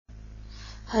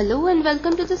Hello and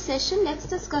welcome to the session. Let's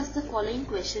discuss the following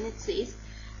question. It says,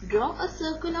 draw a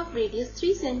circle of radius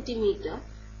 3 cm.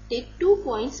 Take 2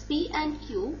 points P and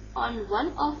Q on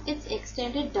one of its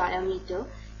extended diameter,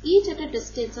 each at a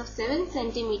distance of 7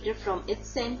 cm from its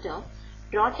center.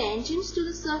 Draw tangents to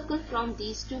the circle from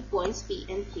these 2 points P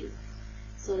and Q.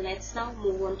 So let's now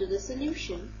move on to the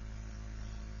solution.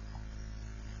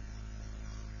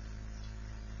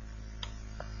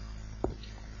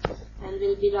 And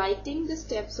we'll be writing the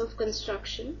steps of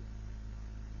construction.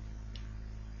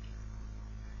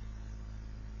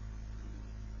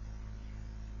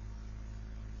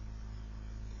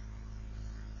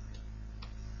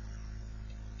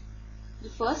 The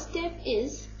first step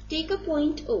is take a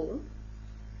point O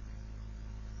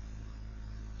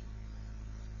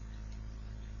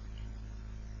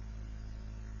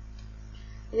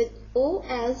with O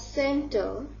as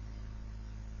center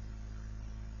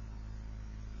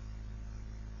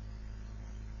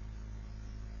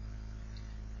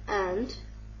and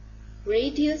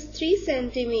radius 3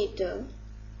 cm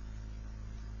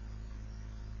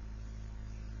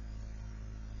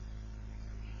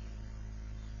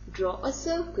draw a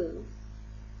circle.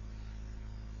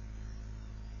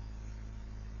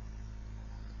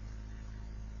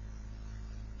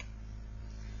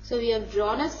 So we have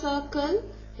drawn a circle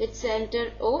with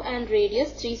center O and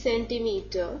radius 3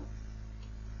 cm.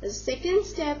 The second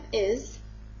step is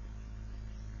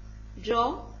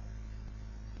draw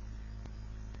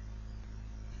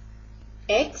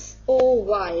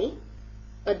XOY,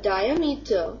 a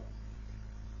diameter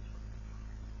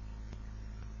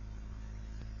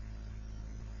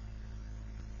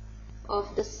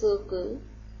of the circle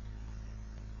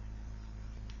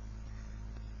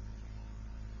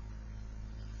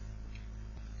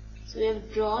So we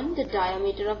have drawn the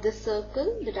diameter of the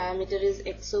circle. The diameter is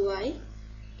XOY.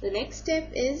 The next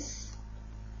step is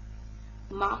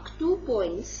mark 2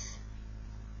 points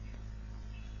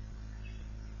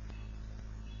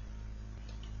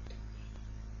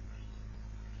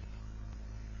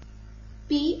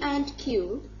P and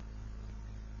Q,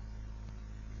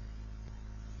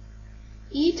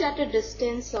 each at a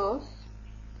distance of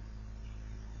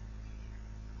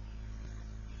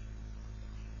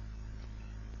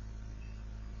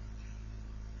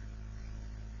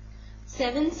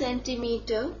 7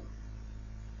 cm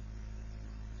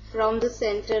from the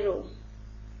center O.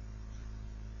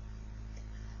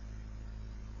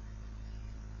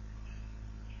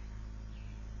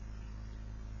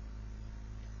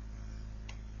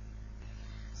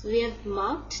 So we have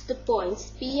marked the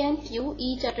points P and Q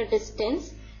each at a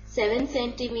distance 7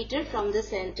 cm from the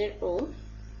center O.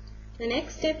 The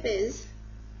next step is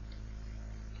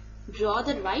draw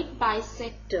the right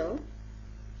bisector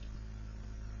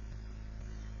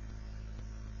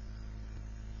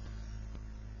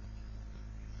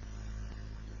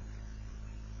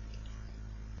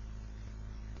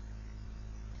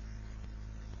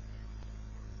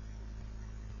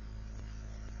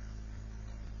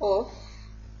of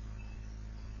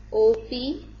OP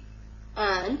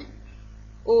and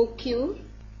OQ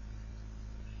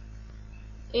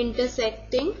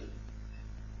intersecting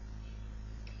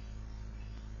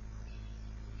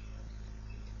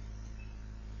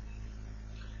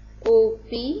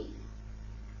OP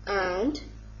and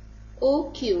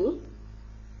OQ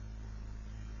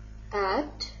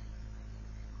at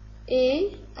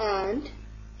A and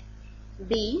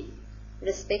B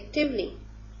respectively.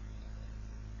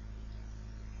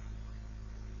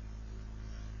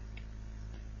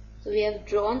 So we have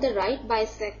drawn the right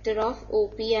bisector of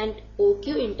OP and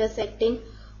OQ intersecting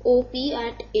OP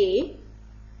at A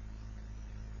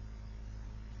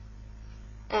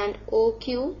and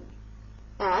OQ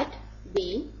at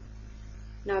B.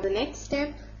 Now the next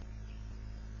step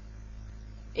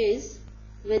is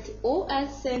with O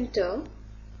as center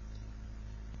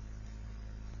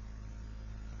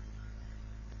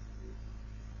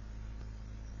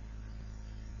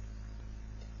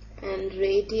and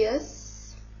radius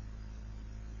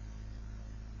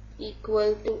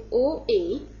equal to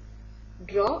OA,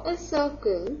 draw a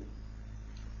circle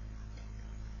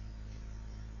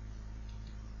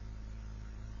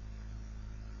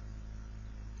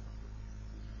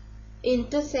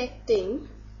intersecting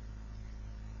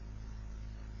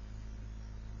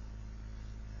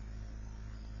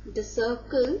the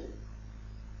circle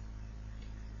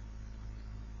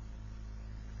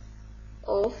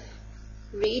of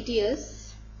radius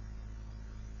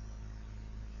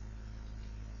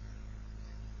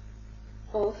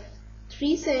of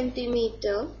 3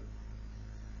 cm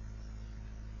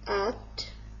at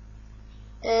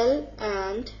L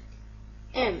and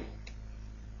M.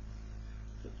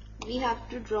 we have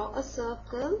to draw a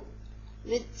circle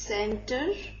with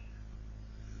center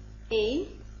A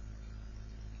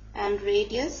and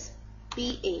radius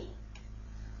PA.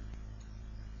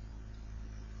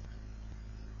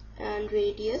 And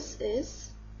radius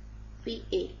is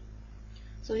PA.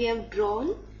 So we have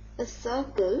drawn a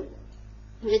circle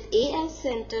with A as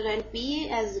center and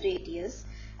PA as radius,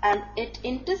 and it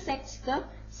intersects the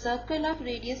circle of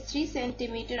radius 3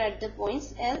 cm at the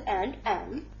points L and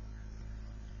M.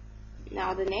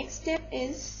 Now the next step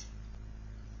is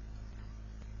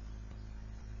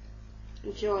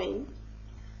join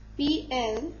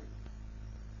PL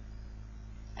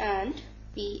and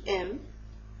PM.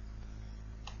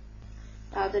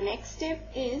 Now the next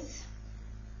step is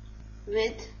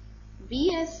with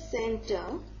B as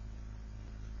center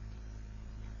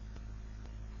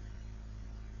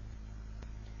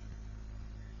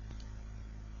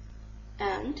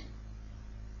and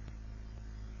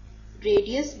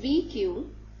radius BQ,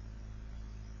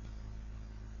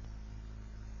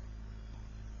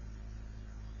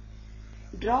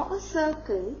 draw a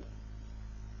circle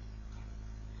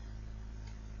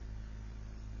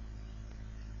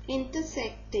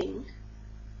intersecting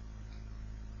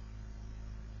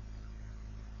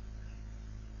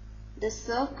the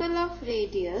circle of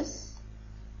radius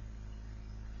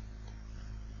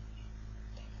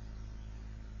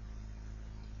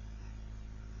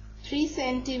 3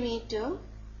 cm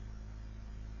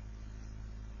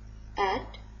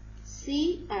at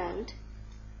C and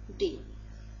D.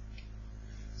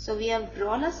 So we have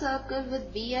drawn a circle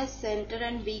with B as center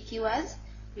and BQ as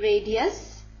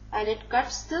radius, and it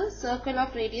cuts the circle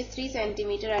of radius 3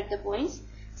 cm at the points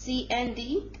C and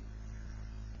D.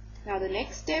 Now the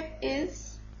next step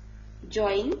is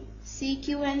join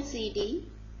CQ and CD.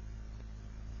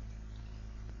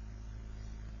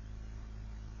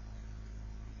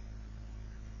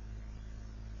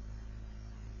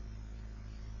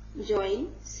 Join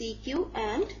CQ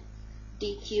and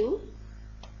DQ.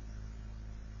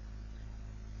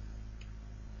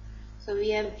 So we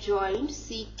have joined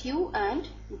CQ and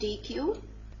DQ.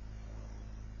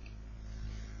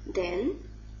 Then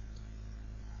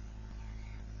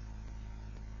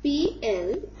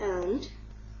PL and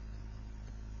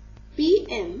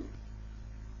PM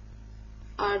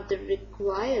are the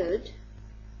required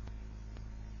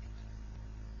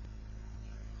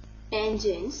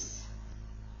tangents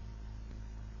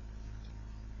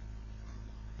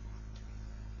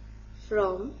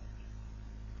from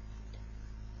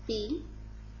P,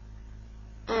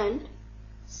 and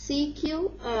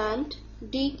CQ and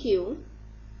DQ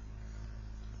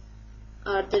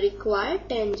are the required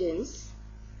tangents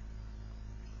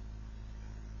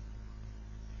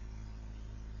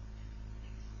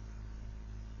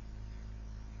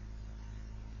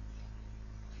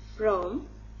from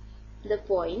the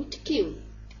point Q.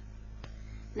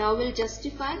 Now we'll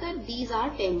justify that these are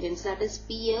tangents, that is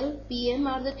PL, PM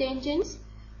are the tangents,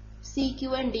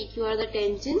 CQ and DQ are the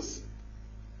tangents.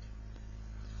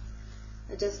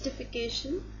 A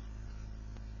justification.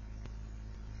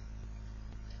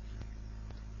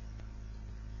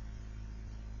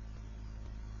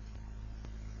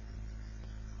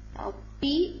 Now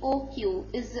POQ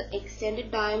is the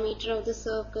extended diameter of the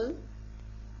circle.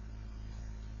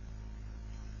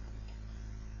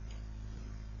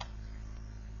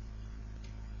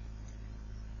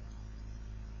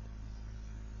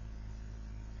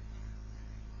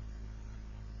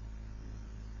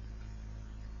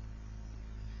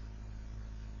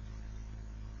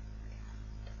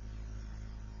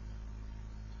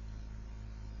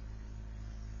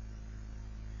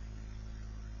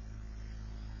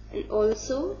 And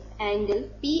also angle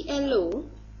PLO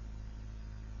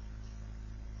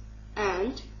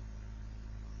and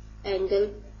angle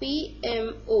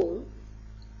PMO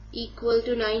equal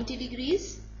to 90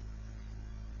 degrees,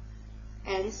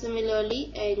 and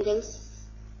similarly angles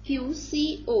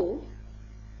QCO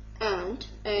and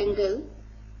angle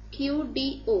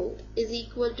QDO is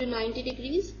equal to 90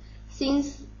 degrees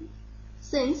since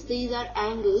these are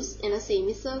angles in a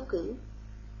semicircle.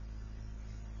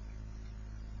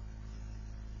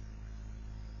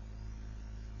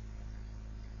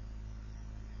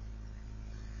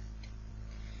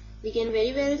 We can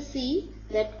very well see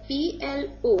that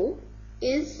PLO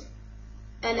is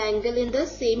an angle in the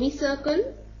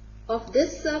semicircle of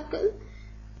this circle,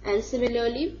 and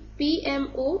similarly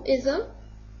PMO is a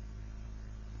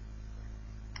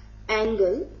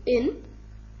angle in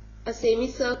a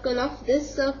semicircle of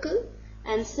this circle,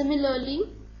 and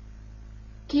similarly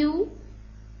QCO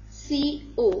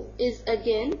is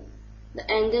again the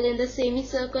angle in the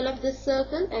semicircle of this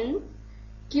circle, and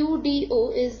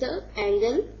QDO is the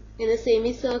angle in a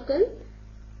semicircle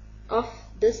of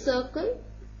this circle.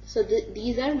 So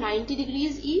these are 90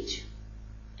 degrees each.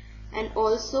 And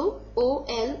also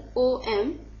OL,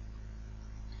 OM,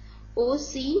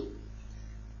 OC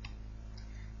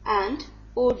and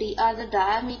OD are the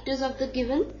diameters of the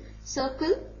given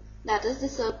circle, that is the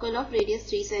circle of radius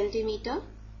 3 centimeter.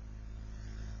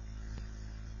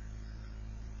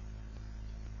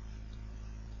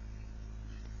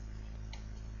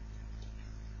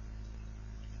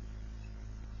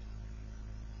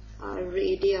 Are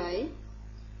radii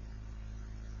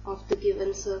of the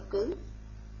given circle.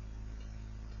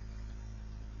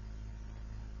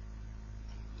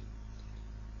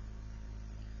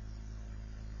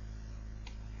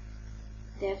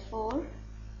 Therefore,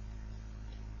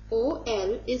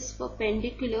 OL is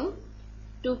perpendicular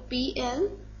to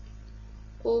PL,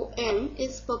 OM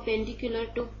is perpendicular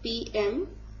to PM,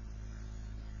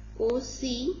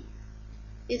 OC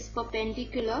is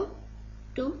perpendicular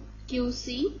to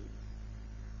QC,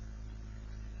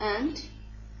 and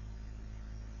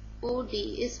OD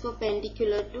is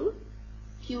perpendicular to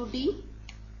QD.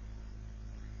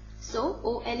 So,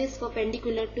 OL is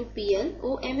perpendicular to PL,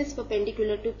 OM is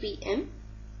perpendicular to PM,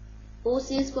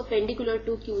 OC is perpendicular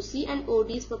to QC, and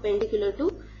OD is perpendicular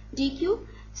to DQ.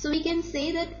 So we can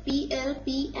say that PL,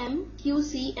 PM,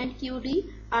 QC and QD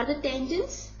are the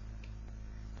tangents.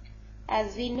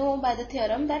 As we know by the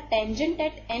theorem that tangent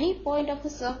at any point of a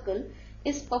circle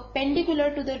is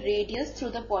perpendicular to the radius through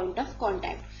the point of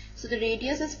contact. So the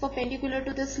radius is perpendicular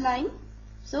to this line.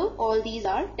 So all these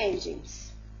are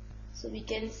tangents. So we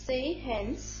can say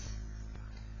hence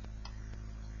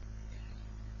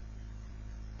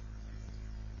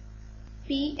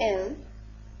PL,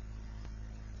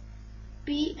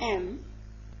 PM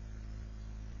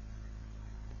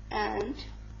and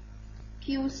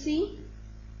QC,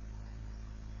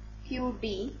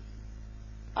 QD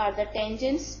are the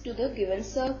tangents to the given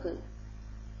circle.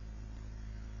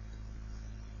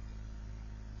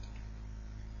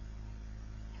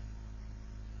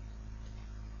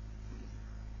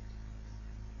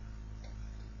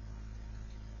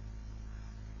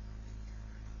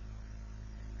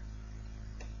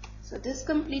 So this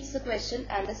completes the question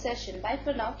and the session. Bye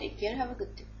for now. Take care. Have a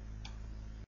good day.